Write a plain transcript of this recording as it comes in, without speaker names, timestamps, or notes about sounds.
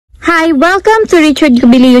Hi, welcome to Richard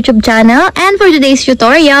Cabile YouTube channel, and for today's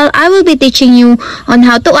tutorial, I will be teaching you on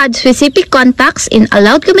how to add specific contacts in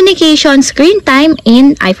allowed communication screen time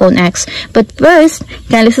in iPhone X. But first,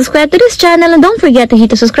 kindly subscribe to this channel and don't forget to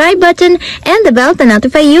hit the subscribe button and the bell to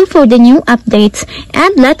notify you for the new updates.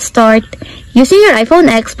 And let's start. Using your iPhone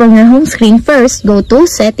X from your home screen, first go to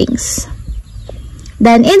Settings.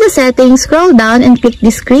 Then in the settings, scroll down and click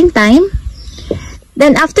the screen time.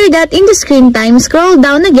 Then after that, in the screen time, scroll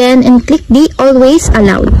down again and click the Always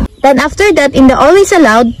Allowed. Then after that, in the Always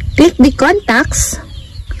Allowed, click the Contacts.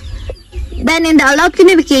 Then in the Allowed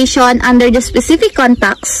Communication, under the Specific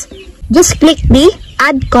Contacts, just click the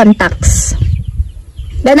Add Contacts.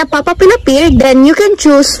 Then a pop-up will appear, then you can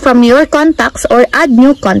choose from your contacts or add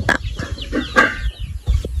new contact.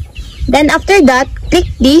 Then after that, click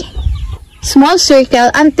the small circle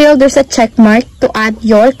until there's a check mark to add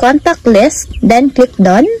your contact list, then click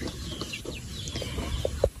done.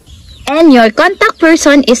 And your contact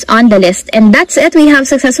person is on the list. And that's it. We have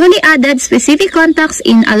successfully added specific contacts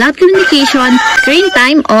in allowed communication screen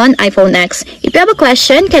time on iPhone X. If you have a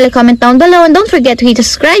question, kindly comment down below and don't forget to hit the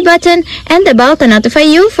subscribe button and the bell to notify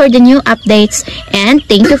you for the new updates. And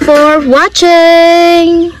thank you for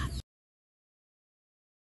watching!